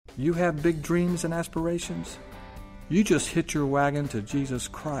You have big dreams and aspirations? You just hitch your wagon to Jesus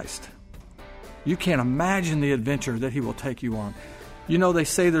Christ. You can't imagine the adventure that He will take you on. You know, they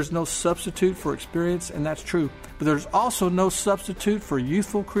say there's no substitute for experience, and that's true. But there's also no substitute for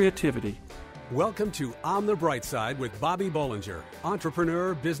youthful creativity. Welcome to On the Bright Side with Bobby Bollinger,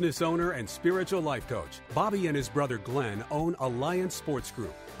 entrepreneur, business owner, and spiritual life coach. Bobby and his brother Glenn own Alliance Sports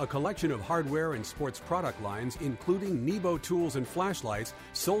Group, a collection of hardware and sports product lines, including Nebo tools and flashlights,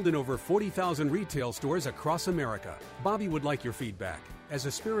 sold in over 40,000 retail stores across America. Bobby would like your feedback. As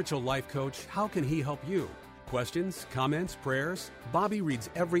a spiritual life coach, how can he help you? Questions, comments, prayers? Bobby reads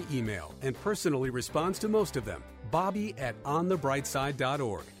every email and personally responds to most of them. Bobby at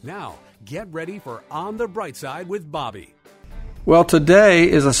onthebrightside.org. Now, get ready for On the Bright Side with Bobby. Well, today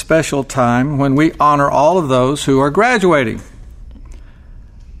is a special time when we honor all of those who are graduating.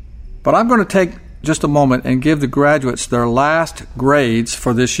 But I'm going to take just a moment and give the graduates their last grades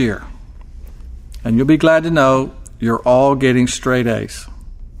for this year. And you'll be glad to know you're all getting straight A's.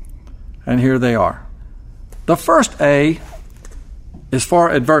 And here they are. The first A is for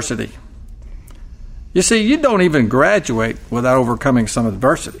adversity. You see, you don't even graduate without overcoming some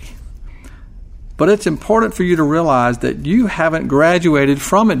adversity. But it's important for you to realize that you haven't graduated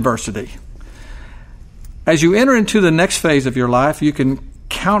from adversity. As you enter into the next phase of your life, you can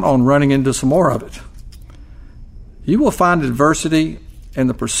count on running into some more of it. You will find adversity in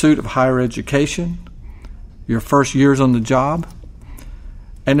the pursuit of higher education, your first years on the job,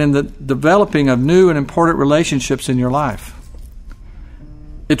 and in the developing of new and important relationships in your life.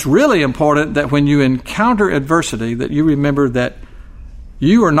 It's really important that when you encounter adversity, that you remember that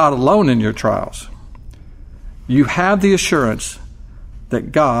you are not alone in your trials. You have the assurance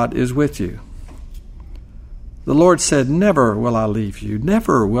that God is with you. The Lord said, "Never will I leave you,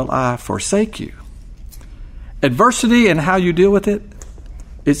 never will I forsake you." Adversity and how you deal with it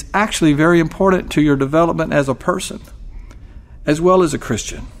is actually very important to your development as a person, as well as a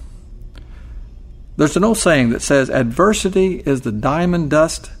Christian. There's an old saying that says, adversity is the diamond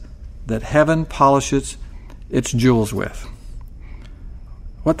dust that heaven polishes its jewels with.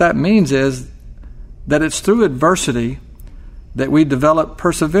 What that means is that it's through adversity that we develop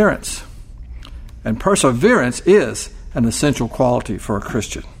perseverance. And perseverance is an essential quality for a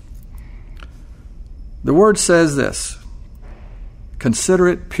Christian. The Word says this, "Consider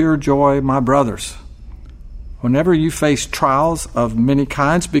it pure joy, my brothers, whenever you face trials of many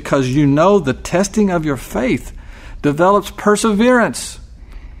kinds, because you know the testing of your faith develops perseverance.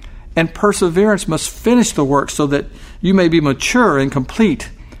 And perseverance must finish the work so that you may be mature and complete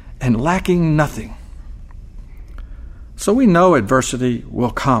and lacking nothing." So we know adversity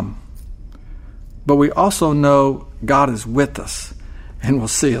will come. But we also know God is with us and will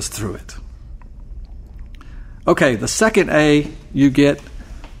see us through it. Okay, the second A you get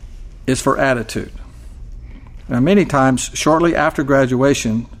is for attitude. Now, many times, shortly after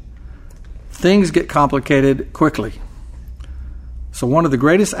graduation, things get complicated quickly. So one of the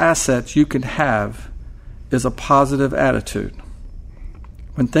greatest assets you can have is a positive attitude.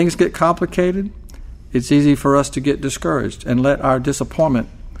 When things get complicated, it's easy for us to get discouraged and let our disappointment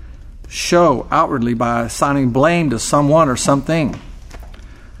show outwardly by assigning blame to someone or something.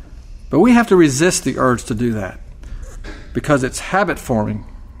 But we have to resist the urge to do that because it's habit-forming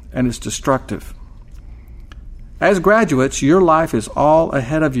and it's destructive. As graduates, your life is all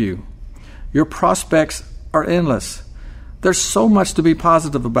ahead of you. Your prospects are endless. There's so much to be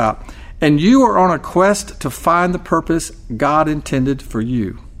positive about. And you are on a quest to find the purpose God intended for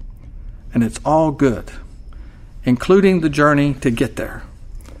you. And it's all good, including the journey to get there.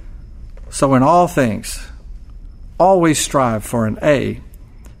 So in all things, always strive for an A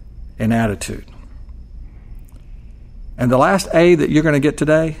in attitude. And the last A that you're going to get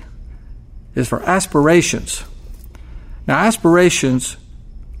today is for aspirations. Now, aspirations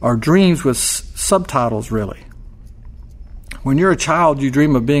are dreams with subtitles, really. When you're a child, you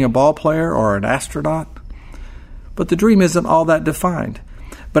dream of being a ball player or an astronaut, but the dream isn't all that defined.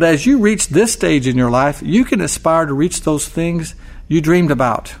 But as you reach this stage in your life, you can aspire to reach those things you dreamed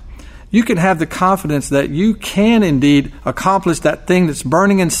about. You can have the confidence that you can indeed accomplish that thing that's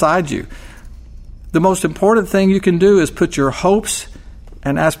burning inside you. The most important thing you can do is put your hopes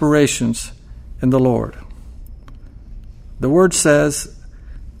and aspirations in the Lord. The Word says,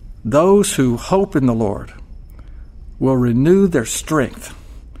 "Those who hope in the Lord will renew their strength.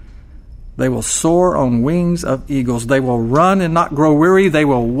 They will soar on wings of eagles. They will run and not grow weary. They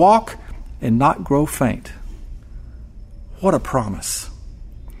will walk and not grow faint." What a promise.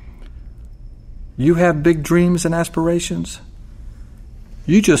 You have big dreams and aspirations?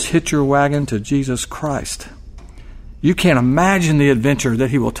 You just hitch your wagon to Jesus Christ. You can't imagine the adventure that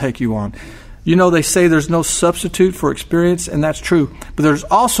he will take you on. You know, they say there's no substitute for experience, and that's true. But there's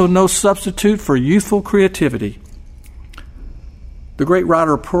also no substitute for youthful creativity. The great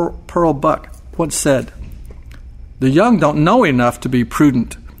writer Pearl Buck once said, "The young don't know enough to be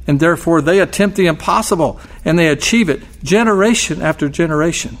prudent, and therefore they attempt the impossible, and they achieve it generation after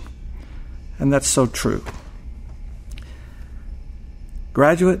generation." And that's so true.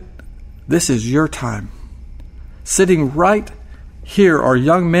 Graduate, this is your time. Sitting right here are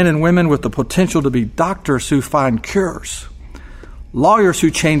young men and women with the potential to be doctors who find cures, lawyers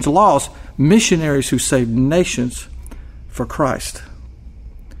who change laws, missionaries who save nations for Christ.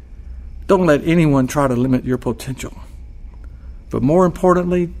 Don't let anyone try to limit your potential. But more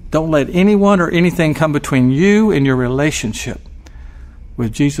importantly, don't let anyone or anything come between you and your relationship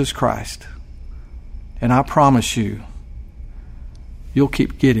with Jesus Christ. And I promise you, you'll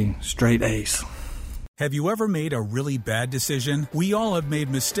keep getting straight A's. Have you ever made a really bad decision? We all have made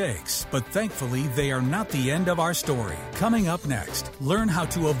mistakes, but thankfully they are not the end of our story. Coming up next, learn how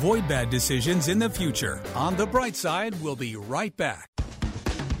to avoid bad decisions in the future. On the Bright Side, we'll be right back.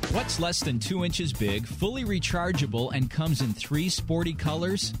 What's less than 2 inches big, fully rechargeable, and comes in 3 sporty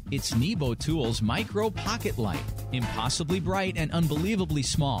colors? It's Nebo Tools Micro Pocket Light. Impossibly bright and unbelievably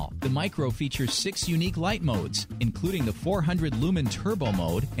small, the Micro features 6 unique light modes, including the 400 lumen turbo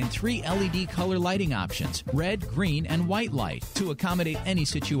mode and 3 LED color lighting options, red, green, and white light, to accommodate any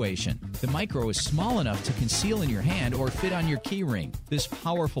situation. The Micro is small enough to conceal in your hand or fit on your key ring. This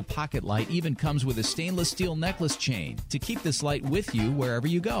powerful pocket light even comes with a stainless steel necklace chain to keep this light with you wherever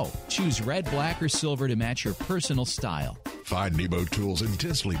you go. Choose red, black, or silver to match your personal style. Find Nebo Tools'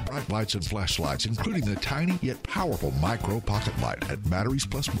 intensely bright lights and flashlights, including the tiny yet powerful Micro Pocket Light, at Batteries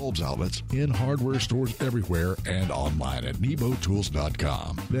Plus Bulbs outlets, in hardware stores everywhere, and online at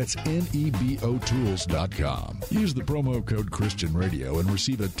nebotools.com. That's NEBOTools.com. Use the promo code Christian Radio and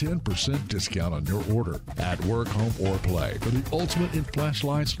receive a 10% discount on your order. At work, home, or play, for the ultimate in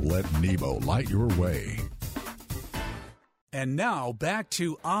flashlights, let Nebo light your way. And now back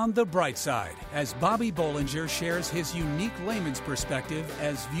to On the Bright Side, as Bobby Bollinger shares his unique layman's perspective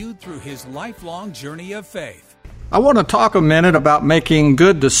as viewed through his lifelong journey of faith. I want to talk a minute about making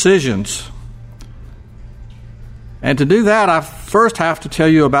good decisions. And to do that, I first have to tell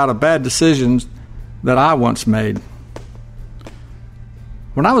you about a bad decision that I once made.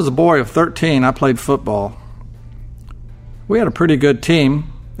 When I was a boy of 13, I played football. We had a pretty good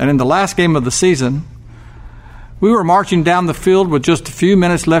team, and in the last game of the season, we were marching down the field with just a few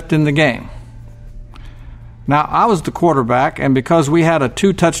minutes left in the game. Now, I was the quarterback, and because we had a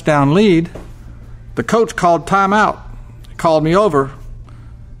 2-touchdown lead, the coach called timeout. He called me over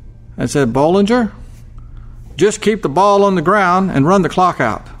and said, "Bollinger, just keep the ball on the ground and run the clock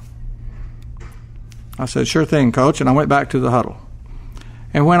out." I said, "Sure thing, Coach," and I went back to the huddle.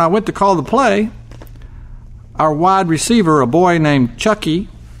 And when I went to call the play, our wide receiver, a boy named Chucky,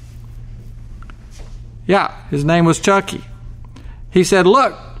 his name was Chucky. He said,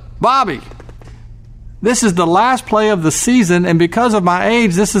 "Look, Bobby, this is the last play of the season, and because of my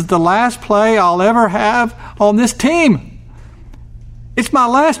age, this is the last play I'll ever have on this team. It's my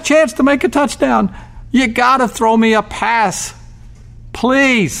last chance to make a touchdown. You got to throw me a pass,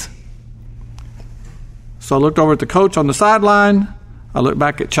 please." So I looked over at the coach on the sideline. I looked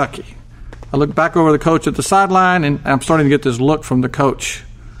back at Chucky. I looked back over the coach at the sideline, and I'm starting to get this look from the coach.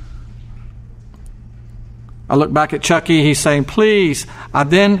 I look back at Chucky. He's saying, "Please." I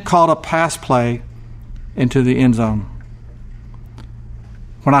then called a pass play into the end zone.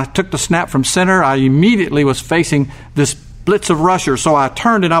 When I took the snap from center, I immediately was facing this blitz of rushers. So I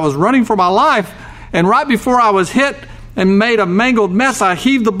turned and I was running for my life. And right before I was hit and made a mangled mess, I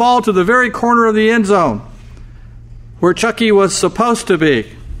heaved the ball to the very corner of the end zone where Chucky was supposed to be.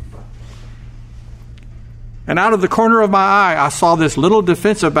 And out of the corner of my eye, I saw this little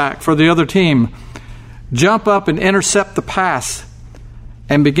defensive back for the other team jump up and intercept the pass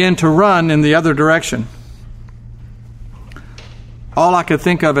and begin to run in the other direction. All I could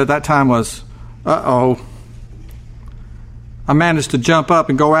think of at that time was, uh-oh. I managed to jump up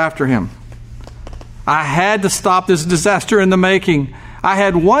and go after him. I had to stop this disaster in the making. I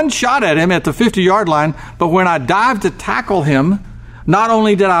had one shot at him at the 50-yard line, but when I dived to tackle him, not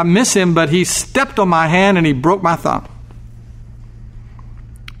only did I miss him, but he stepped on my hand and he broke my thumb.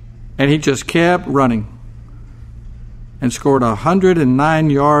 And he just kept running and scored a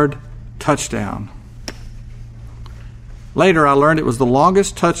 109-yard touchdown. Later, I learned it was the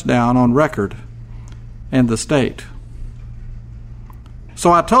longest touchdown on record in the state.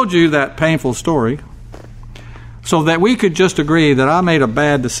 So I told you that painful story so that we could just agree that I made a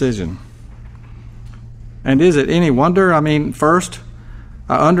bad decision. And is it any wonder? I mean, first,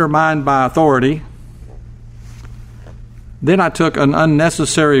 I undermined my authority. Then I took an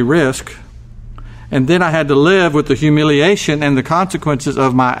unnecessary risk. And then I had to live with the humiliation and the consequences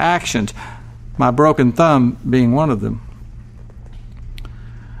of my actions, my broken thumb being one of them.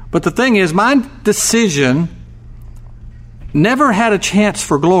 But the thing is, my decision never had a chance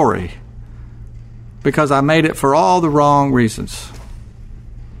for glory because I made it for all the wrong reasons.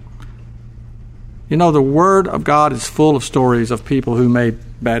 You know, the Word of God is full of stories of people who made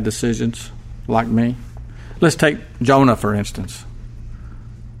bad decisions, like me. Let's take Jonah, for instance.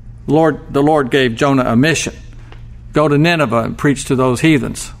 The Lord gave Jonah a mission. Go to Nineveh and preach to those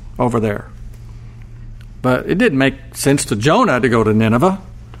heathens over there. But it didn't make sense to Jonah to go to Nineveh.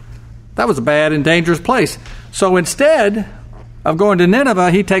 That was a bad and dangerous place. So instead of going to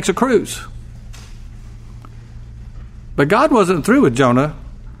Nineveh, he takes a cruise. But God wasn't through with Jonah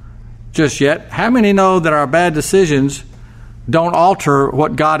just yet. How many know that our bad decisions don't alter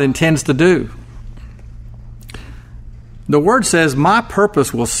what God intends to do? The Word says, my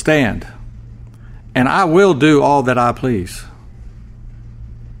purpose will stand, and I will do all that I please.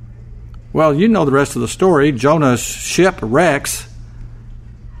 Well, you know the rest of the story. Jonah's ship wrecks.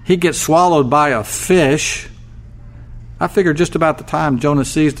 He gets swallowed by a fish. I figure just about the time Jonah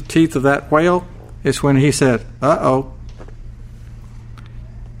sees the teeth of that whale, it's when he said, uh-oh.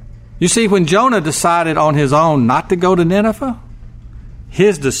 You see, when Jonah decided on his own not to go to Nineveh,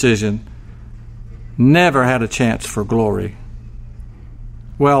 his decision never had a chance for glory.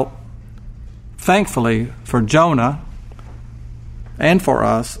 Well, thankfully for Jonah and for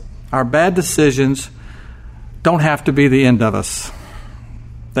us, our bad decisions don't have to be the end of us.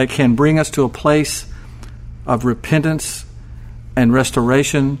 They can bring us to a place of repentance and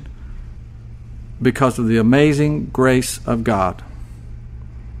restoration because of the amazing grace of God.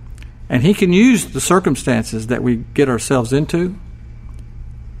 And He can use the circumstances that we get ourselves into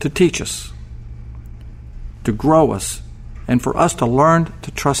to teach us, to grow us, and for us to learn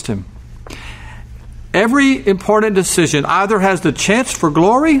to trust Him. Every important decision either has the chance for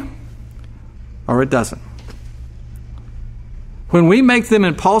glory or it doesn't. When we make them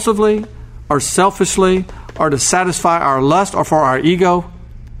impulsively or selfishly or to satisfy our lust or for our ego,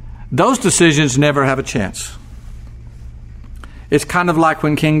 those decisions never have a chance. It's kind of like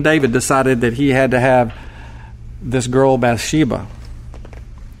when King David decided that he had to have this girl Bathsheba.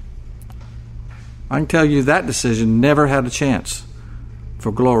 I can tell you that decision never had a chance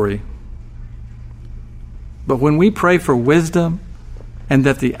for glory. But when we pray for wisdom and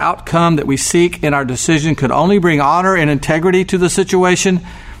that the outcome that we seek in our decision could only bring honor and integrity to the situation,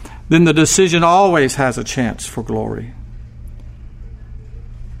 then the decision always has a chance for glory.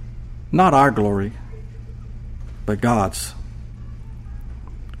 Not our glory, but God's.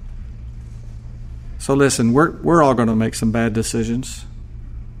 So listen, we're all going to make some bad decisions.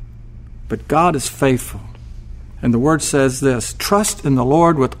 But God is faithful. And the Word says this, trust in the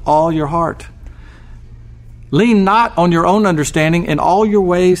Lord with all your heart. Lean not on your own understanding. In all your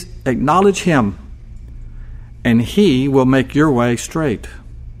ways acknowledge Him, and He will make your way straight.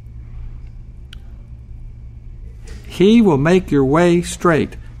 He will make your way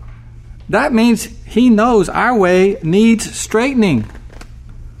straight. That means He knows our way needs straightening.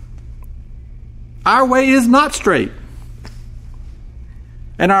 Our way is not straight.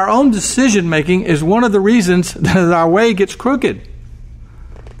 And our own decision making is one of the reasons that our way gets crooked.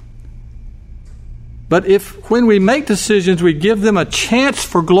 But if when we make decisions we give them a chance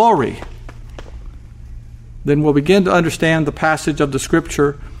for glory, then we'll begin to understand the passage of the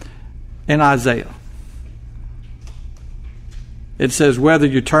Scripture in Isaiah. It says, whether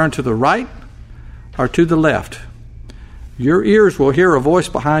you turn to the right or to the left, your ears will hear a voice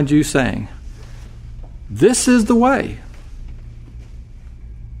behind you saying, this is the way.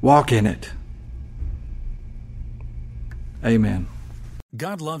 Walk in it. Amen.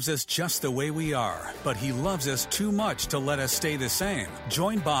 God loves us just the way we are, but He loves us too much to let us stay the same.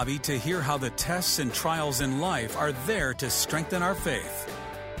 Join Bobby to hear how the tests and trials in life are there to strengthen our faith.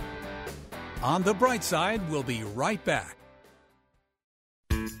 On the Bright Side, we'll be right back.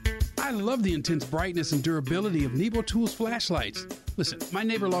 I love the intense brightness and durability of Nebo Tools flashlights. Listen, my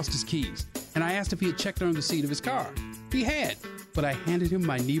neighbor lost his keys, and I asked if he had checked under the seat of his car. He had, but I handed him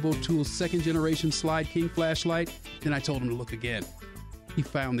my Nebo Tools 2nd generation Slide King flashlight, then I told him to look again. He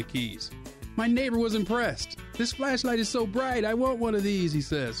found the keys. My neighbor was impressed. This flashlight is so bright, I want one of these, he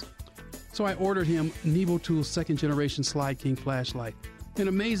says. So I ordered him Nebo Tools 2nd generation Slide King flashlight. An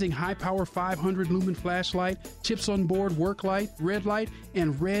amazing high-power 500 lumen flashlight, chips on board work light, red light,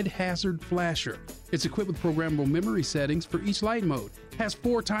 and red hazard flasher. It's equipped with programmable memory settings for each light mode, has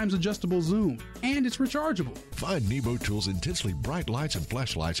 4 times adjustable zoom, and it's rechargeable. Find Nebo Tools' intensely bright lights and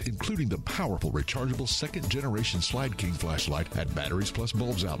flashlights, including the powerful rechargeable second-generation Slide King flashlight at Batteries Plus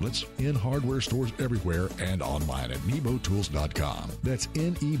Bulbs outlets, in hardware stores everywhere, and online at nebotools.com. That's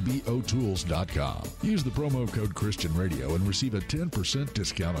NEBOTools.com. Use the promo code Christian Radio and receive a 10%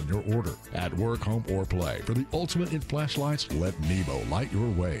 discount on your order. At work, home, or play, for the ultimate in flashlights, let Nebo light your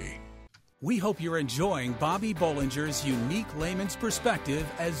way. We hope you're enjoying Bobby Bollinger's unique layman's perspective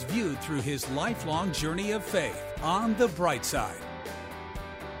as viewed through his lifelong journey of faith on the bright side.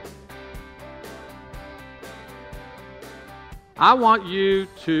 I want you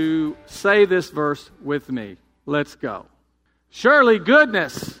to say this verse with me. Let's go. Surely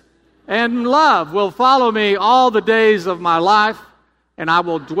goodness and love will follow me all the days of my life, and I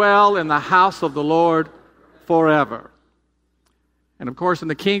will dwell in the house of the Lord forever. And of course, in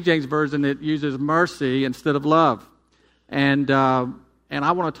the King James Version, it uses mercy instead of love. And I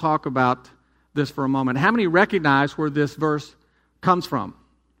want to talk about this for a moment. How many recognize where this verse comes from?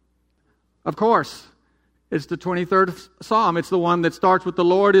 Of course, it's the 23rd Psalm. It's the one that starts with, "The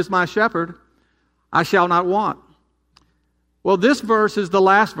Lord is my shepherd, I shall not want." Well, this verse is the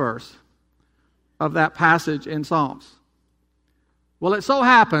last verse of that passage in Psalms. Well, it so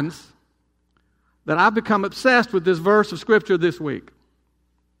happens that I've become obsessed with this verse of Scripture this week.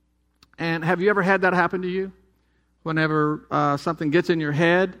 And have you ever had that happen to you? Whenever something gets in your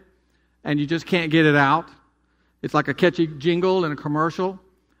head and you just can't get it out. It's like a catchy jingle in a commercial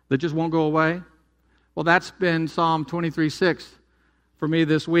that just won't go away. Well, that's been Psalm 23:6 for me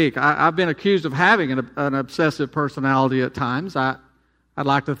this week. I've been accused of having an obsessive personality at times. I'd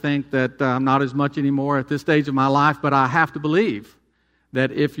like to think that I'm not as much anymore at this stage of my life, but I have to believe that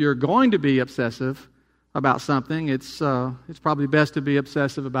if you're going to be obsessive about something, it's probably best to be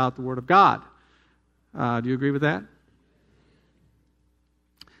obsessive about the Word of God. Do you agree with that?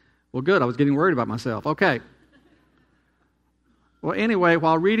 Well, good. I was getting worried about myself. Okay. Well, anyway,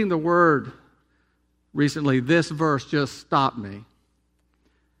 while reading the Word recently, this verse just stopped me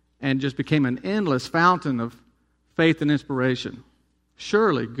and just became an endless fountain of faith and inspiration.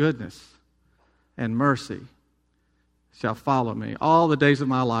 Surely goodness and mercy shall follow me all the days of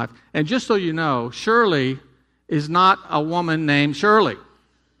my life. And just so you know, Shirley is not a woman named Shirley.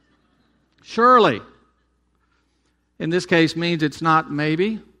 Shirley, in this case, means it's not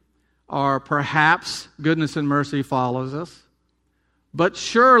maybe or perhaps goodness and mercy follows us, but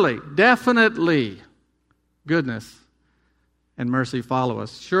surely, definitely, goodness and mercy follow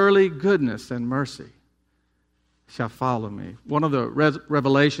us. Surely goodness and mercy shall follow me. One of the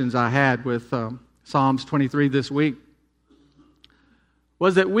revelations I had with Psalms 23 this week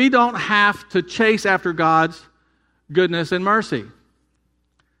was that we don't have to chase after God's goodness and mercy.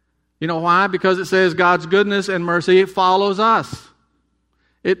 You know why? Because it says God's goodness and mercy, it follows us.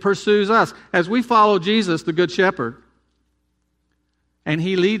 It pursues us. As we follow Jesus, the Good Shepherd, and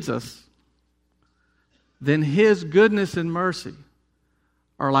He leads us, then His goodness and mercy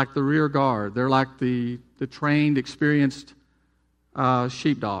are like the rear guard. They're like the trained, experienced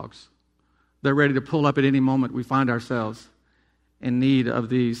sheepdogs. They're ready to pull up at any moment we find ourselves in need of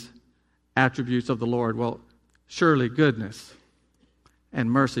these attributes of the Lord. Well, surely goodness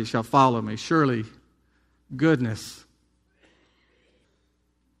and mercy shall follow me. Surely goodness and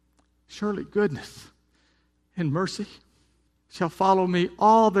mercy shall follow me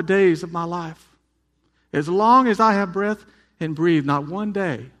all the days of my life. As long as I have breath and breathe, not one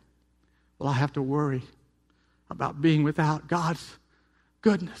day will I have to worry about being without God's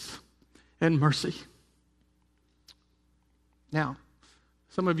goodness and mercy. Now,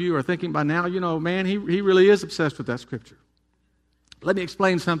 some of you are thinking by now, man, he really is obsessed with that scripture. Let me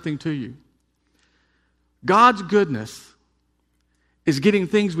explain something to you. God's goodness is getting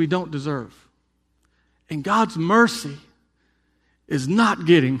things we don't deserve. And God's mercy is not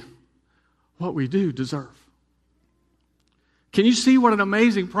getting what we do deserve. Can you see what an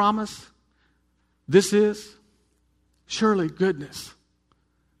amazing promise this is? Surely goodness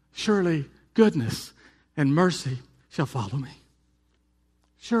and mercy shall follow me.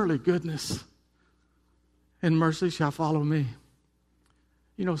 Surely goodness and mercy shall follow me.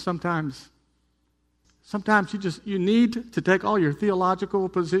 Sometimes you need to take all your theological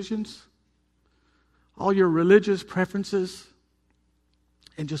positions, all your religious preferences,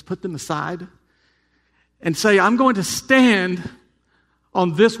 and just put them aside and say, I'm going to stand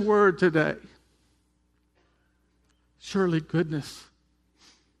on this word today. Surely goodness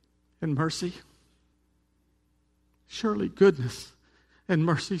and mercy. Surely goodness and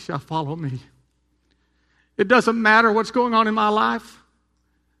mercy shall follow me. It doesn't matter what's going on in my life,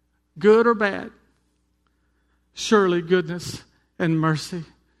 good or bad. surely goodness and mercy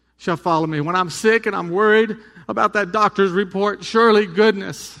shall follow me. When I'm sick and I'm worried about that doctor's report, surely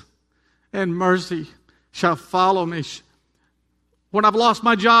goodness and mercy shall follow me. When I've lost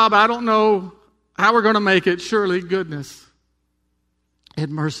my job, I don't know how we're going to make it. Surely goodness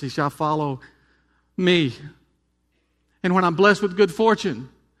and mercy shall follow me. And when I'm blessed with good fortune,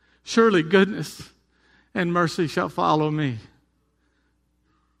 surely goodness and mercy shall follow me.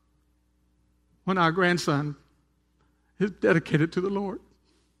 When our grandson is dedicated to the Lord,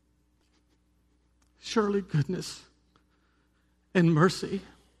 surely goodness and mercy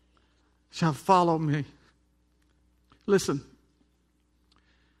shall follow me. Listen,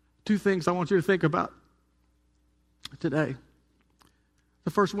 two things I want you to think about today.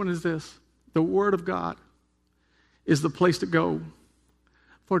 The first one is this: the Word of God is the place to go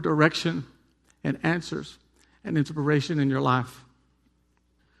for direction and answers and inspiration in your life.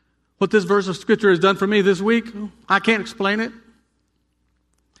 What this verse of Scripture has done for me this week, I can't explain it,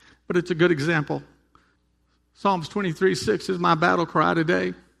 but it's a good example. Psalms 23:6 is my battle cry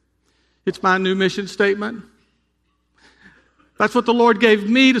today. It's my new mission statement. That's what the Lord gave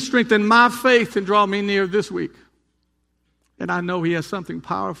me to strengthen my faith and draw me near this week. And I know He has something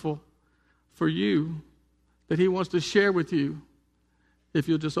powerful for you that He wants to share with you if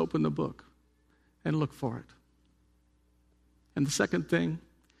you'll just open the book and look for it. And the second thing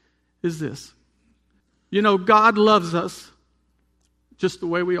is this. You know, God loves us just the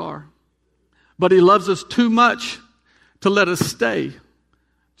way we are, but He loves us too much to let us stay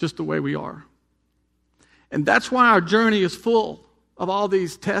just the way we are. And that's why our journey is full of all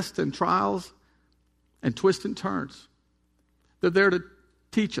these tests and trials and twists and turns. They're there to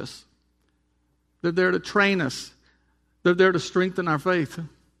teach us. They're there to train us. They're there to strengthen our faith.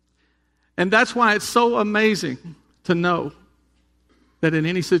 And that's why it's so amazing to know that in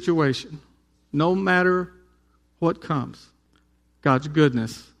any situation, no matter what comes, God's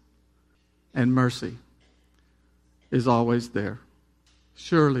goodness and mercy is always there.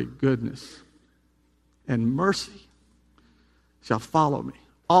 Surely goodness and mercy shall follow me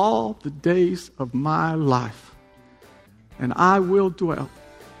all the days of my life, and I will dwell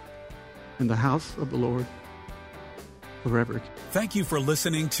in the house of the Lord forever. Thank you for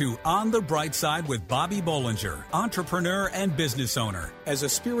listening to On the Bright Side with Bobby Bollinger, entrepreneur and business owner. As a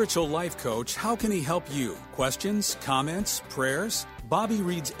spiritual life coach, how can he help you? Questions, comments, prayers? Bobby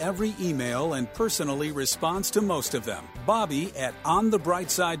reads every email and personally responds to most of them. Bobby at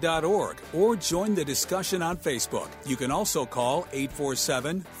onthebrightside.org or join the discussion on Facebook. You can also call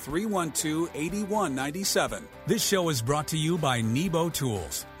 847-312-8197. This show is brought to you by Nebo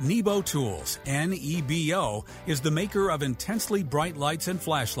Tools. Nebo Tools, N-E-B-O, is the maker of intensely bright lights and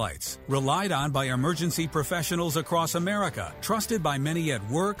flashlights, relied on by emergency professionals across America, trusted by many at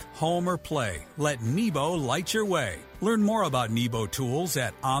work, home, or play. Let Nebo light your way. Learn more about Nebo Tools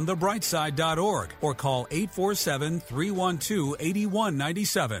at onthebrightside.org or call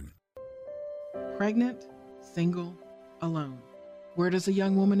 847-312-8197. Pregnant, single, alone. Where does a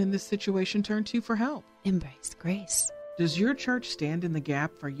young woman in this situation turn to for help? Embrace Grace. Does your church stand in the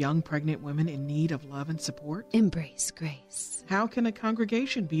gap for young pregnant women in need of love and support? Embrace Grace. How can a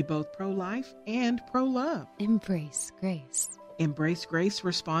congregation be both pro-life and pro-love? Embrace Grace. Embrace Grace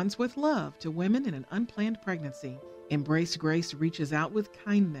responds with love to women in an unplanned pregnancy. Embrace Grace reaches out with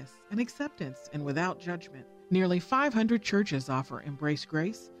kindness and acceptance and without judgment. Nearly 500 churches offer Embrace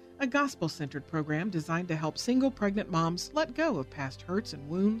Grace, a gospel-centered program designed to help single pregnant moms let go of past hurts and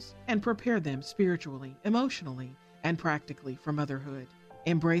wounds and prepare them spiritually, emotionally, and practically for motherhood.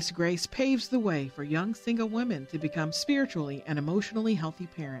 Embrace Grace paves the way for young single women to become spiritually and emotionally healthy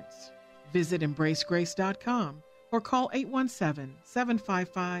parents. Visit embracegrace.com or call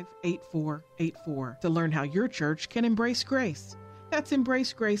 817-755-8484 to learn how your church can embrace grace. That's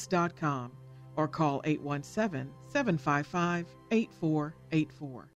embracegrace.com or call 817-755-8484.